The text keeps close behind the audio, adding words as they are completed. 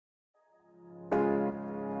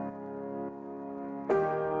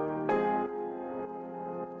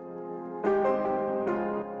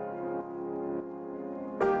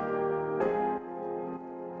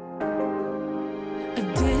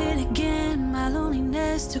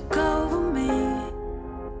darkness took over me.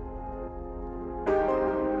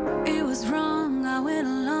 It was wrong, I went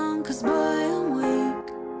along, 'cause boy I'm weak.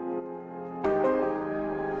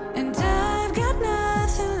 And I've got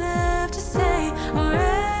nothing left to say, or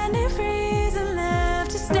any reason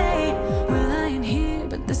left to stay. Well, I ain't here,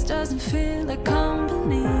 but this doesn't feel like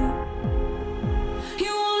company.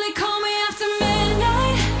 You only call me after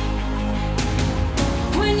midnight,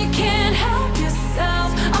 when you can't help yourself.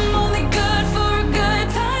 I'm only good for a good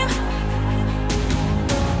time,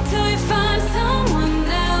 till you find someone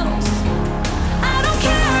else. I don't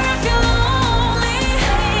care if you're lonely,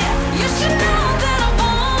 you should know that I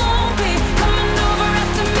won't be coming over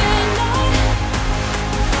after midnight.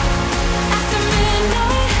 After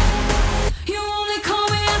midnight, you only call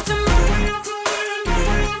me after midnight.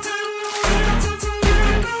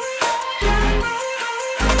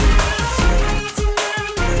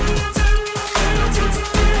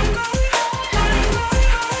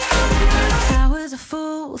 I was a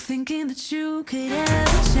fool thinking that you could